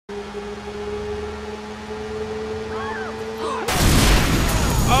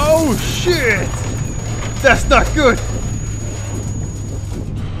Oh shit! That's not good!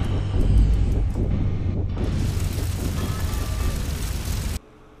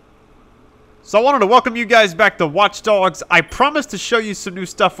 So I wanted to welcome you guys back to Watch Dogs. I promised to show you some new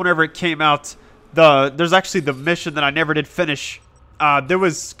stuff whenever it came out. There's actually the mission that I never did finish. There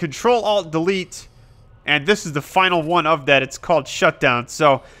was Control-Alt-Delete, and this is the final one of that. It's called Shutdown.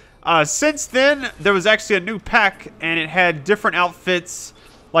 So since then, there was actually a new pack, and it had different outfits,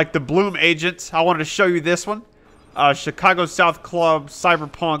 like the Bloom Agent. I wanted to show you this one. Chicago South Club,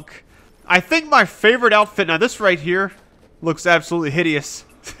 Cyberpunk. I think my favorite outfit, now this right here, looks absolutely hideous.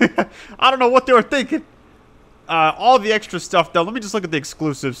 I don't know what they were thinking. All the extra stuff, though. Let me just look at the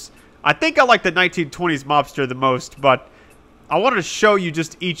exclusives. I think I like the 1920s mobster the most, but I wanted to show you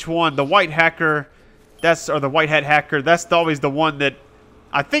just each one. The white hacker, or the white hat hacker, that's always the one that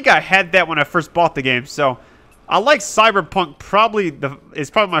I think I had that when I first bought the game. So I like Cyberpunk,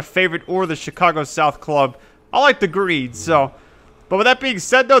 is probably my favorite, or the Chicago South Club. I like the green. So, but with that being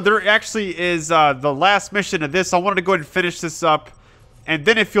said, though, there actually is the last mission of this. I wanted to go ahead and finish this up. And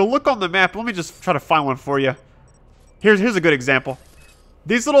then if you'll look on the map, let me just try to find one for you. Here's a good example.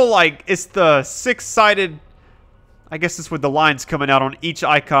 These little, like, it's the six-sided, I guess it's with the lines coming out on each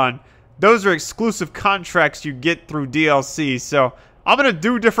icon. Those are exclusive contracts you get through DLC. So I'm going to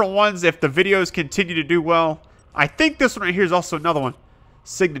do different ones if the videos continue to do well. I think this one right here is also another one.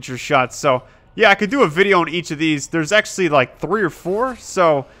 Signature shots. So yeah, I could do a video on each of these. There's actually like 3 or 4.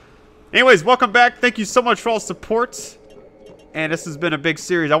 So anyways, welcome back. Thank you so much for all the support. And this has been a big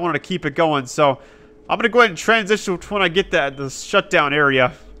series. I wanted to keep it going. So I'm going to go ahead and transition to when I get the shutdown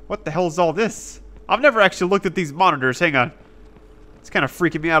area. What the hell is all this? I've never actually looked at these monitors. Hang on. It's kind of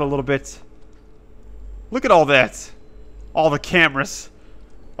freaking me out a little bit. Look at all that. All the cameras.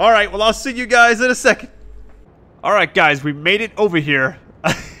 Alright, well, I'll see you guys in a second. Alright, guys. We made it over here.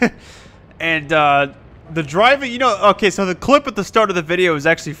 And the driving, you know, okay, so the clip at the start of the video is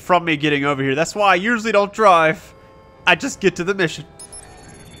actually from me getting over here. That's why I usually don't drive. I just get to the mission.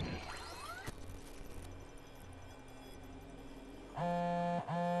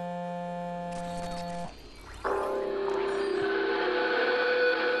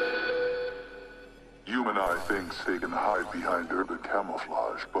 Humani thinks they can hide behind urban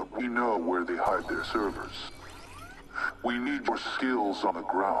camouflage, but we know where they hide their servers. We need your skills on the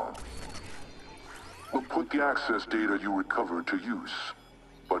ground. We'll put the access data you recovered to use.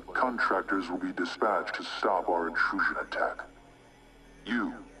 But contractors will be dispatched to stop our intrusion attack.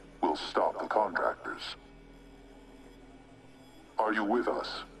 You will stop the contractors. Are you with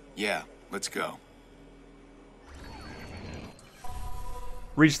us? Yeah, let's go.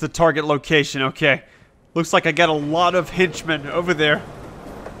 Reach the target location. Okay. Looks like I got a lot of henchmen over there.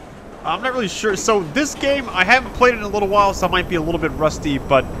 I'm not really sure. So this game, I haven't played it in a little while, so I might be a little bit rusty.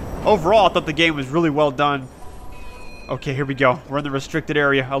 But overall, I thought the game was really well done. Okay, here we go. We're in the restricted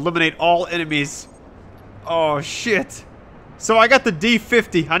area. Eliminate all enemies. Oh, shit. So I got the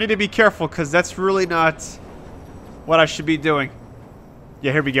D50. I need to be careful because that's really not what I should be doing.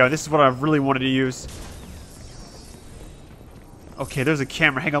 Yeah, here we go. This is what I really wanted to use. Okay, there's a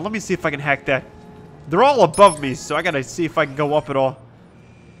camera. Hang on. Let me see if I can hack that. They're all above me, so I got to see if I can go up at all.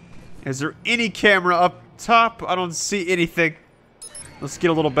 Is there any camera up top? I don't see anything. Let's get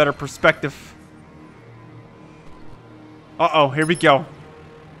a little better perspective. Uh-oh, here we go.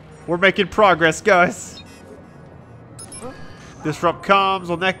 We're making progress, guys. Disrupt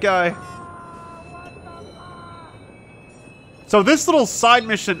comms on that guy. So this little side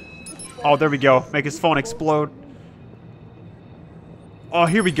mission... Oh, there we go. Make his phone explode. Oh,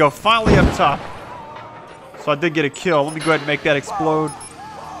 here we go. Finally up top. So I did get a kill. Let me go ahead and make that explode.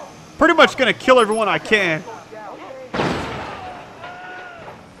 Pretty much gonna kill everyone I can.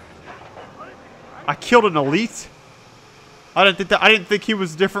 I killed an elite? I didn't think he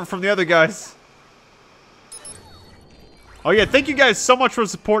was different from the other guys. Oh yeah, thank you guys so much for the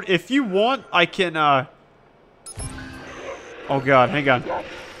support. If you want, I can oh god, hang on.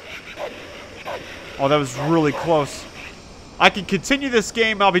 Oh, that was really close. I can continue this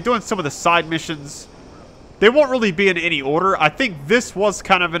game. I'll be doing some of the side missions. They won't really be in any order. I think this was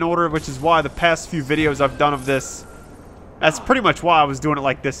kind of in order, which is why the past few videos I've done of this, that's pretty much why I was doing it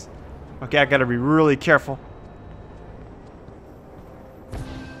like this. Okay, I gotta be really careful.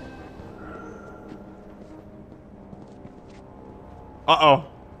 Uh-oh.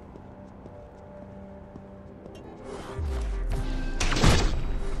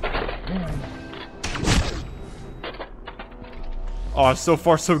 Oh, so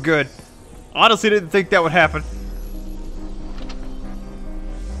far so good. Honestly, didn't think that would happen.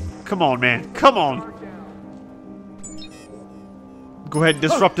 Come on, man. Come on. Go ahead and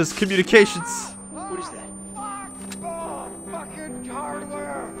disrupt his communications. What is that? Fucking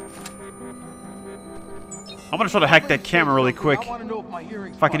hardware! I'm gonna try to hack that camera really quick. I want to know if my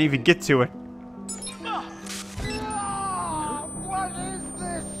hearing's If I can even get to it. What is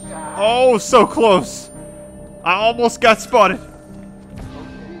this shit? Oh, so close. I almost got spotted.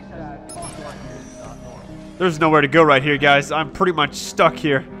 There's nowhere to go right here, guys. I'm pretty much stuck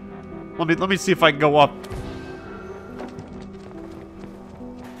here. Let me see if I can go up.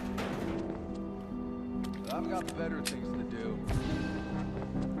 I've got better things to do.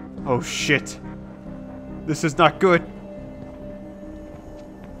 Oh shit. This is not good.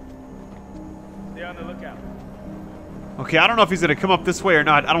 Stay on the lookout. Okay, I don't know if he's gonna come up this way or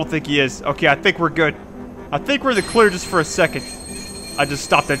not. I don't think he is. Okay, I think we're good. I think we're in the clear just for a second. I just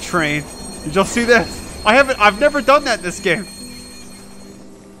stopped that train. Did y'all see that? I've never done that in this game.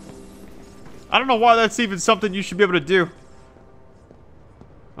 I don't know why that's even something you should be able to do.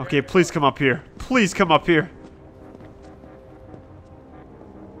 Okay, please come up here. Please come up here.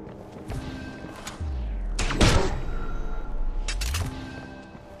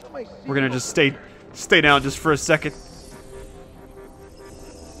 We're gonna just stay down just for a second.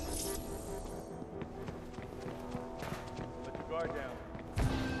 Put the guard down.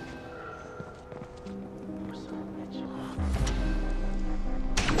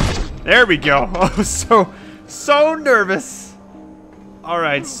 There we go. Oh, so nervous. All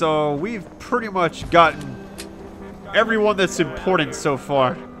right, so we've pretty much gotten everyone that's important so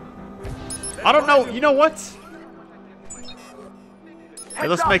far. I don't know. You know what? Hey,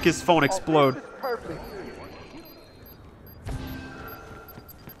 let's make his phone explode.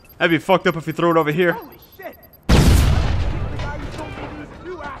 That'd be fucked up if you throw it over here. Holy shit!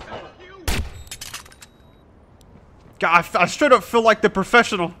 God, I straight up feel like the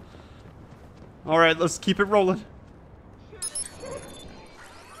professional. All right, let's keep it rolling.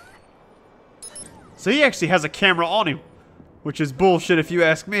 So he actually has a camera on him, which is bullshit if you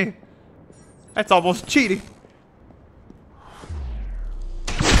ask me. That's almost cheating.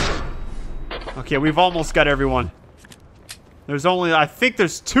 Okay, we've almost got everyone. There's only, I think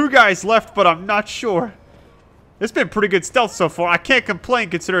there's 2 guys left, but I'm not sure. It's been pretty good stealth so far. I can't complain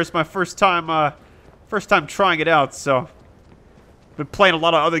considering it's my first time trying it out, so. Been playing a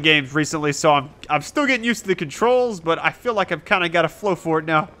lot of other games recently, so I'm still getting used to the controls, but I feel like I've kind of got a flow for it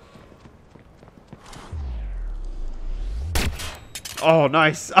now. Oh,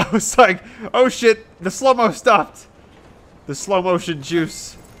 nice. I was like, oh shit, the slow-mo stopped. The slow motion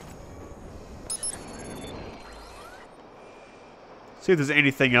juice. See if there's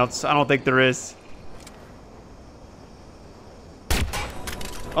anything else. I don't think there is.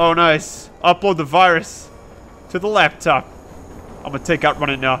 Oh, nice. Upload the virus to the laptop. I'm gonna take out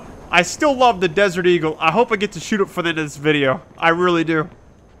running now. I still love the Desert Eagle. I hope I get to shoot it for the end of this video. I really do.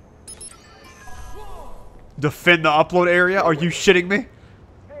 Defend the upload area? Are you shitting me?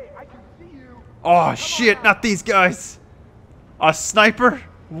 Oh, shit. Not these guys. A sniper?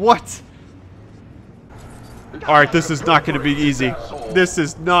 What? Alright, this is not going to be easy. This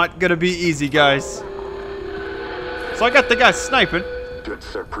is not going to be easy, guys. So I got the guy sniping.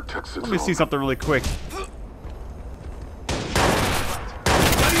 Let me see something really quick.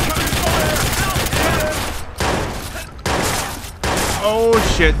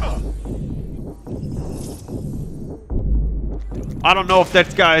 Oh, shit. I don't know if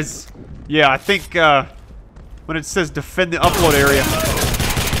that guy's... Yeah, I think when it says defend the upload area.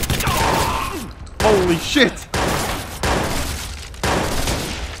 Holy shit.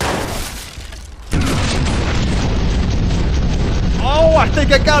 Oh, I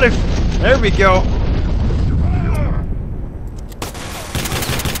think I got him. There we go.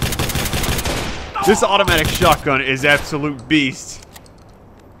 This automatic shotgun is absolute beast.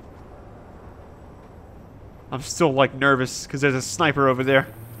 I'm still like nervous because there's a sniper over there.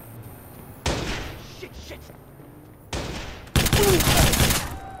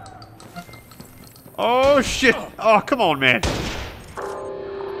 Oh shit! Oh, come on, man.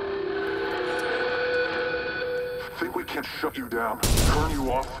 Think we can shut you down, turn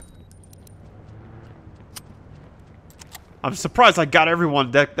you off? I'm surprised I got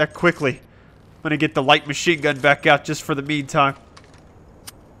everyone that quickly. I'm gonna get the light machine gun back out just for the meantime.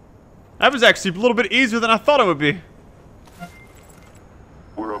 That was actually a little bit easier than I thought it would be.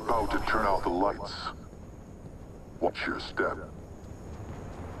 We're about to turn out the lights. Watch your step.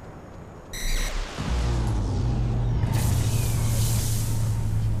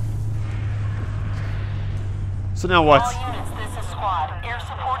 So now what? All units, this is squad. Air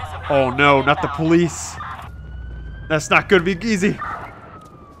support is Oh no, not the police. That's not gonna be easy.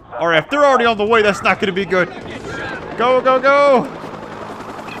 Alright, if they're already on the way, that's not gonna be good. Go, go, go!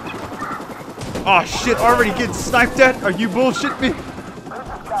 Oh shit, already getting sniped at? Are you bullshitting me?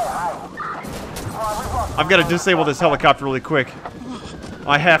 I've got to disable this helicopter really quick.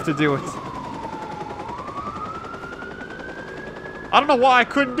 I have to do it. I don't know why I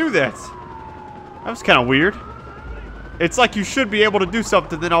couldn't do that. That was kind of weird. It's like you should be able to do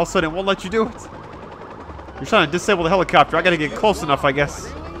something, then all of a sudden it won't let you do it. You're trying to disable the helicopter. I gotta get close enough, I guess.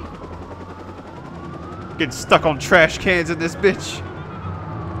 Getting stuck on trash cans in this bitch.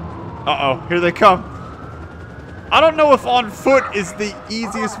 Uh-oh, here they come. I don't know if on foot is the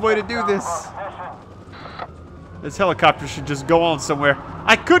easiest way to do this. This helicopter should just go on somewhere.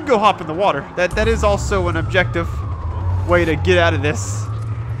 I could go hop in the water. That is also an objective way to get out of this.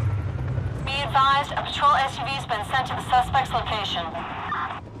 Be advised, a patrol SUV has been sent to the suspect's location.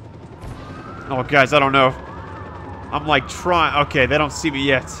 Oh, guys, I don't know. I'm like trying. Okay, they don't see me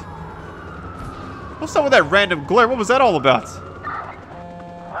yet. What's up with that random glare? What was that all about?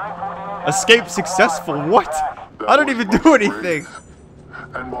 Escape successful? What? I don't even do anything.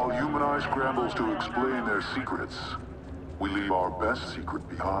 And while Human Eye scrambles to explain their secrets, we leave our best secret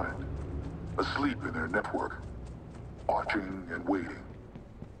behind. Asleep in their network. Watching and waiting.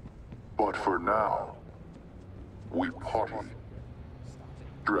 But for now, we party.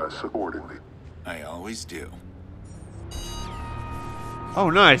 Dress accordingly. I always do. Oh,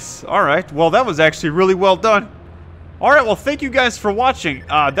 nice. Alright, well that was actually really well done. Alright, well thank you guys for watching.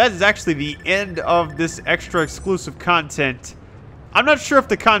 That is actually the end of this extra exclusive content. I'm not sure if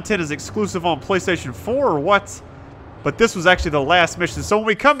the content is exclusive on PlayStation 4 or what, but this was actually the last mission. So when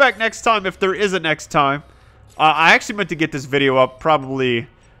we come back next time, if there is a next time, I actually meant to get this video up probably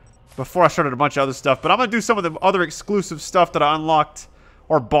before I started a bunch of other stuff, but I'm going to do some of the other exclusive stuff that I unlocked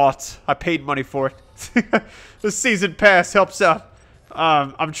or bought. I paid money for it. The season pass helps out.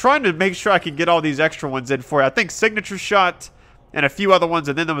 I'm trying to make sure I can get all these extra ones in for you. I think Signature Shot and a few other ones,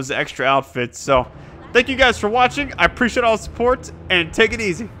 and then there was the extra outfits. So, thank you guys for watching. I appreciate all the support, and take it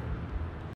easy.